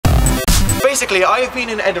basically, I've been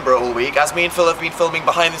in Edinburgh all week, as me and Phil have been filming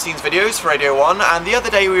behind-the-scenes videos for Radio 1, and the other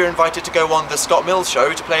day we were invited to go on the Scott Mills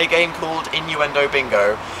show to play a game called Innuendo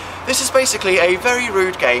Bingo. This is basically a very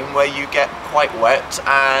rude game where you get quite wet,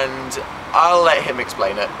 and I'll let him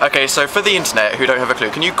explain it. Okay, so for the internet who don't have a clue,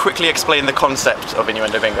 can you quickly explain the concept of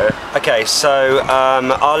Innuendo Bingo? Okay, so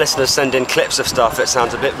our listeners send in clips of stuff that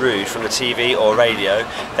sounds a bit rude from the TV or radio.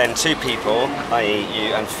 Then two people, i.e.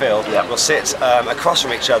 you and Phil, will sit across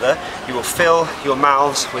from each other. You will fill your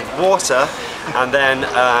mouths with water, and then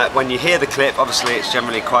when you hear the clip, obviously it's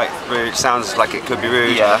generally quite rude, sounds like it could be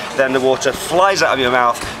rude, then the water flies out of your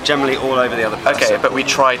mouth, generally all over the other person. Okay, but we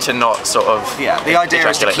try to not sort of the idea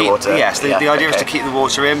is to keep the water. Yes, the idea is to keep the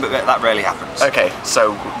water in, but that rarely happens. Okay,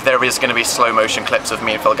 so there is going to be slow motion clips of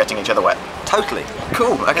me and Phil getting each other wet. Totally.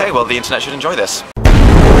 Cool, okay, well the internet should enjoy this.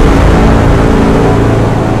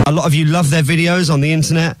 A lot of you love their videos on the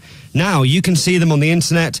internet. Now you can see them on the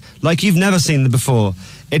internet like you've never seen them before.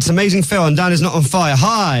 It's Amazing Phil and Dan is not on fire.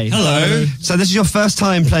 Hi! Hello! So this is your first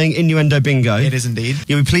time playing Innuendo Bingo. It is indeed.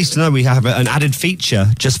 You'll be pleased to know we have an added feature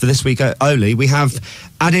just for this week only. We have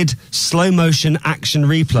added slow motion action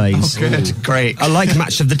replays. Oh, good. Great. A like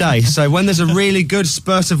match of the day. So when there's a really good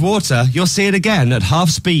spurt of water, you'll see it again at half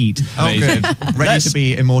speed. Oh, good. Ready to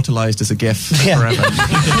be immortalised as a GIF forever.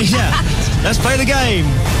 Yeah. Let's play the game.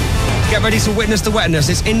 Get ready to witness the wetness.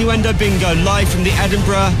 It's Innuendo Bingo live from the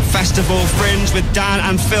Edinburgh Festival Fringe with Dan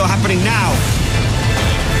and Phil happening now.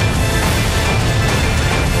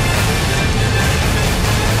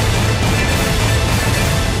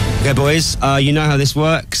 Okay, boys, you know how this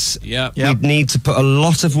works. Yep. We need to put a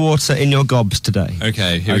lot of water in your gobs today.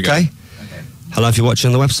 Okay, here we go. Okay? Hello if you're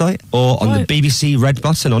watching on the website or on the BBC Red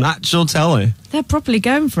button on actual telly. They're properly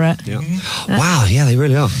going for it. Yeah. Wow, yeah, they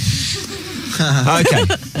really are. Okay.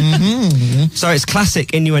 So it's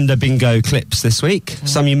classic Innuendo Bingo clips this week.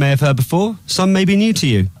 Some you may have heard before, some may be new to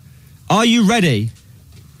you. Are you ready?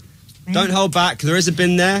 Don't hold back, there is a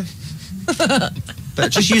bin there.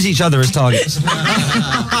 But just use each other as targets.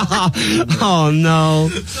 Oh no.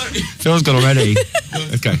 Phil's gone already.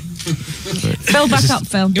 Okay. Phil, back up,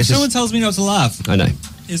 Phil. If someone tells me not to laugh, I know.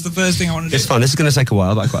 it's the first thing I want to do. It's fun, this is going to take a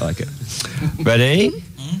while, but I quite like it. Ready?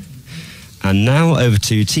 And now over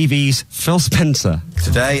to TV's Phil Spencer.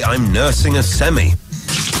 Today I'm nursing a semi.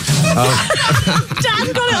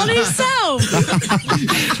 Dan got it on himself.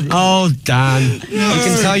 Oh, Dan. You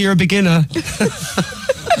can tell you're a beginner.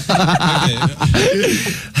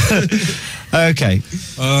 Okay.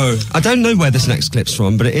 Oh. I don't know where this next clip's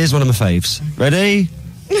from, but it is one of my faves. Ready?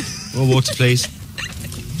 More water, please.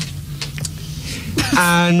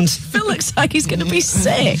 And... Phil looks like he's going to be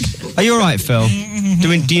sick. Are you all right, Phil?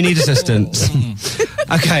 Do you need assistance?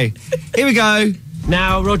 Okay, here we go.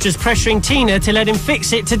 Now Roger's pressuring Tina to let him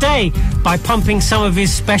fix it today by pumping some of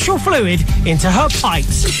his special fluid into her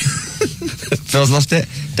pipes. Phil's lost it.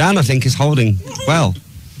 Dan, I think, is holding well.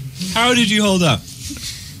 How did you hold up?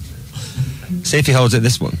 See if he holds it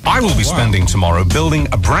this one. I will be spending tomorrow building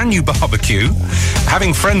a brand new barbecue,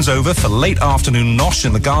 having friends over for late afternoon nosh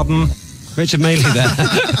in the garden. Richard Maley there.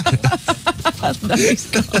 No,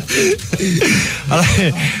 he's not.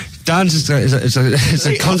 Dan's just it's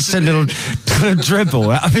a constant little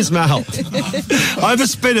dribble out of his mouth. Either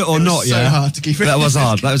spin it or not, so hard to keep it. That was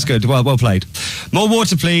hard. That was good. Well played. More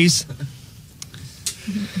water, please.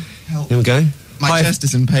 Help. Here we go. My chest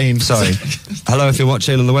is in pain. Sorry. Hello if you're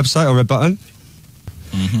watching on the website or red button.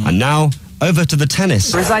 And now, over to the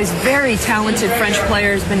tennis. Brazil's very talented French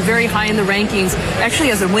player has been very high in the rankings, actually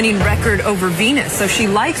has a winning record over Venus. So she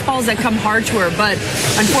likes balls that come hard to her, but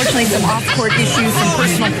unfortunately some off-court issues, some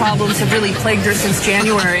personal problems have really plagued her since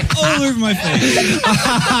January. All over my face.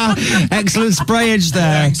 Excellent sprayage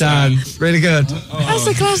there, Dan. Really good. That's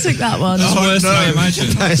a classic, that one. That's worse than I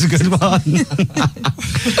imagined. That is a good one.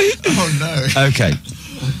 Oh no. Okay.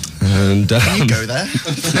 And Can you go there?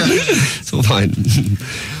 it's all fine.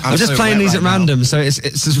 I'm just so playing wet these right at now. random, so it's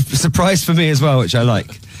a surprise for me as well, which I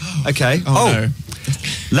like. Okay. Oh, no.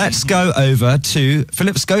 Let's go over to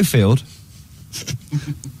Philip Schofield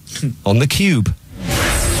on the cube.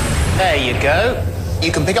 There you go.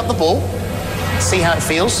 You can pick up the ball, see how it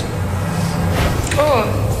feels. Oh,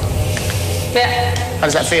 yeah. How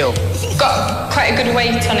does that feel? Got quite a good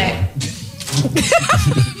weight on it.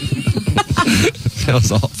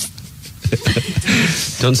 Feels off. Do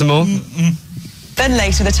you want some more? Then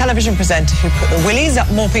later, the television presenter who put the willies up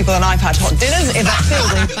more people than I've had hot dinners in that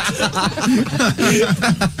building.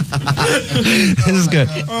 This is good.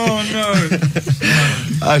 Oh no.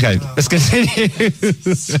 Okay, let's continue.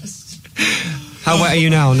 How wet are you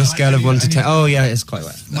now on a scale of 1 to 10? Oh yeah, it's quite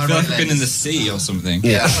wet. I feel like I've been in the sea or something.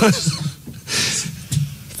 Yeah.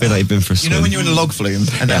 feel like you've been for a swim. You know when you're in a log flume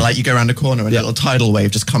and then like you go around a corner and a little tidal wave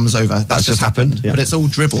just comes over? That's just happened. Yeah. But it's all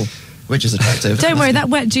dribble, which is attractive. Don't worry, that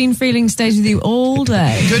wet jean feeling stays with you all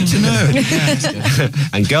day. Good to know. Yeah,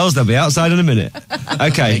 and girls, they'll be outside in a minute.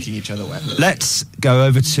 Okay. Making each other wet. Let's go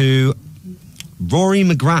over to Rory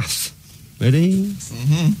McGrath. Ready?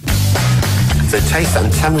 So taste that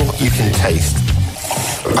and tell me what you can taste.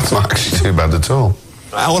 That's not actually too bad at all.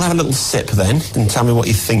 I want to have a little sip then, and tell me what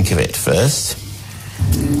you think of it first.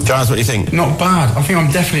 Giles, what do you think? Not bad. I think I'm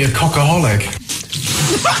definitely a cockaholic.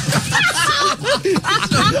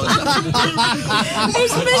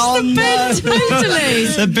 He's missed the bin totally.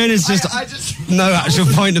 The bin is just no actual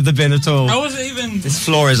point of the bin at all. I wasn't even... This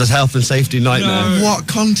floor is a health and safety nightmare. No. What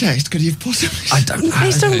context could you have possibly... I don't know.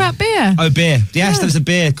 He's talking about beer. Oh, beer. Yes, there's a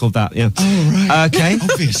beer called that, yeah. Oh, right. Okay.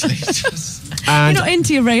 Obviously. And You're not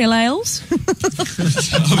into your real ales.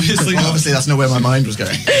 Obviously not. Obviously, that's not where my mind was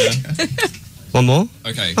going. one more?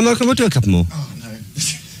 Okay. We'll do a couple more. Oh, no.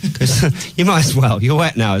 Because you might as well. You're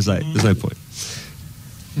wet now. It's like, there's no point.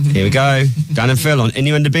 Here we go. Dan and Phil on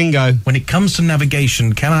Innuendo Bingo. When it comes to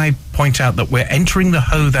navigation, can I point out that we're entering the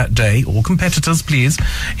Hoe that day, all competitors please,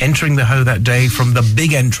 entering the Hoe that day from the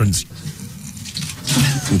big entrance.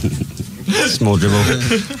 Small dribble.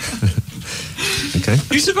 Okay.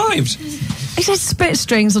 You survived. He's had spit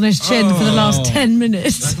strings on his chin for the last 10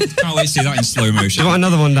 minutes. Can't wait to see that in slow Do motion. you want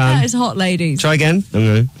another one, Dan? That is hot, ladies. Try again.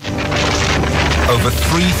 Okay. Over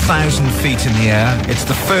 3,000 feet in the air, it's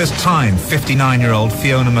the first time 59-year-old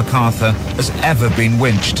Fiona MacArthur has ever been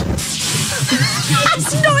winched.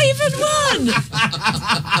 That's not even one!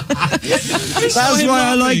 That's why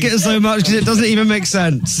I like it so much, because it doesn't even make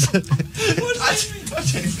sense.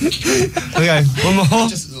 Okay, one more. I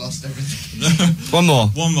just lost everything. One more.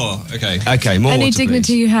 One more. Okay. Okay, more Any water,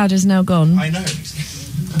 dignity please. you had is now gone. I know.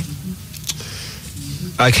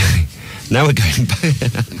 Okay, now we're going back.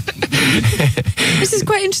 This is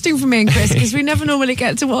quite interesting for me and Chris, because we never normally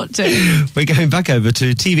get to watch it. We're going back over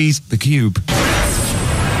to TV's The Cube. The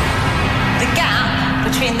gap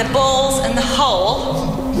between the balls and the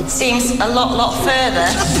hole seems a lot further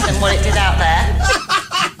than what it did out there.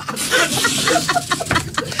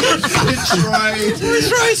 It's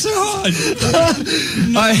right so hard.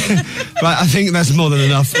 I think that's more than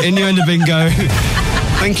enough. Innuendo Bingo.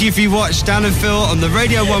 Thank you if you watched Dan and Phil on the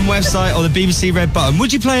Radio 1 website or the BBC Red Button.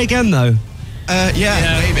 Would you play again, though?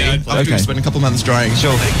 Yeah, maybe. After we spend a couple months drying.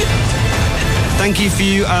 Sure. Thank you if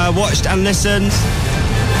you watched and listened.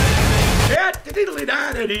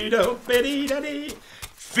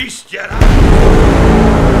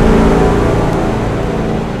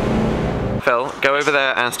 Phil, go over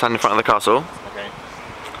there and stand in front of the castle.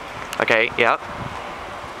 Okay, yeah.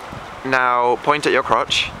 Now point at your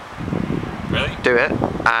crotch. Really? Do it.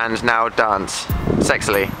 And now dance.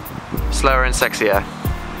 Sexily. Slower and sexier.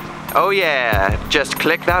 Oh yeah! Just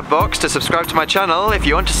click that box to subscribe to my channel if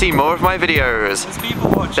you want to see more of my videos. There's people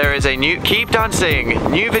watching. There is a new... Keep dancing!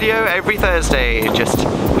 New video every Thursday. Just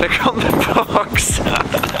click on the box.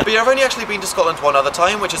 But yeah, I've only actually been to Scotland one other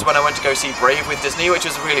time, which is when I went to go see Brave with Disney, which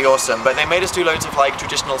was really awesome. But they made us do loads of like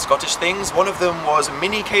traditional Scottish things. One of them was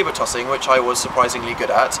mini caber tossing, which I was surprisingly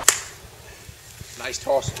good at. Nice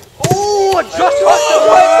toss. Oh, just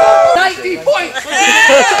off the 90 points!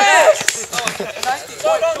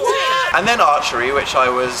 And then archery, which I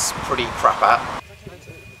was pretty crap at.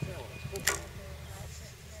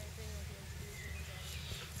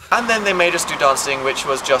 And then they made us do dancing, which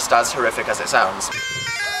was just as horrific as it sounds.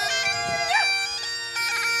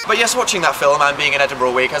 But yes, watching that film and being in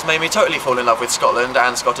Edinburgh week has made me totally fall in love with Scotland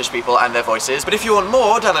and Scottish people and their voices. But if you want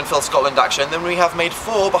more Dan and Phil Scotland action, then we have made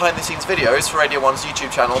 4 behind-the-scenes videos for Radio 1's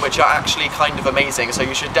YouTube channel, which are actually kind of amazing, so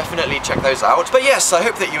you should definitely check those out. But yes, I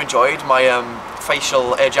hope that you enjoyed my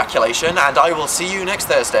facial ejaculation, and I will see you next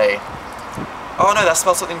Thursday. Oh no, that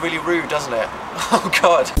smells something really rude, doesn't it? Oh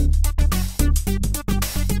god.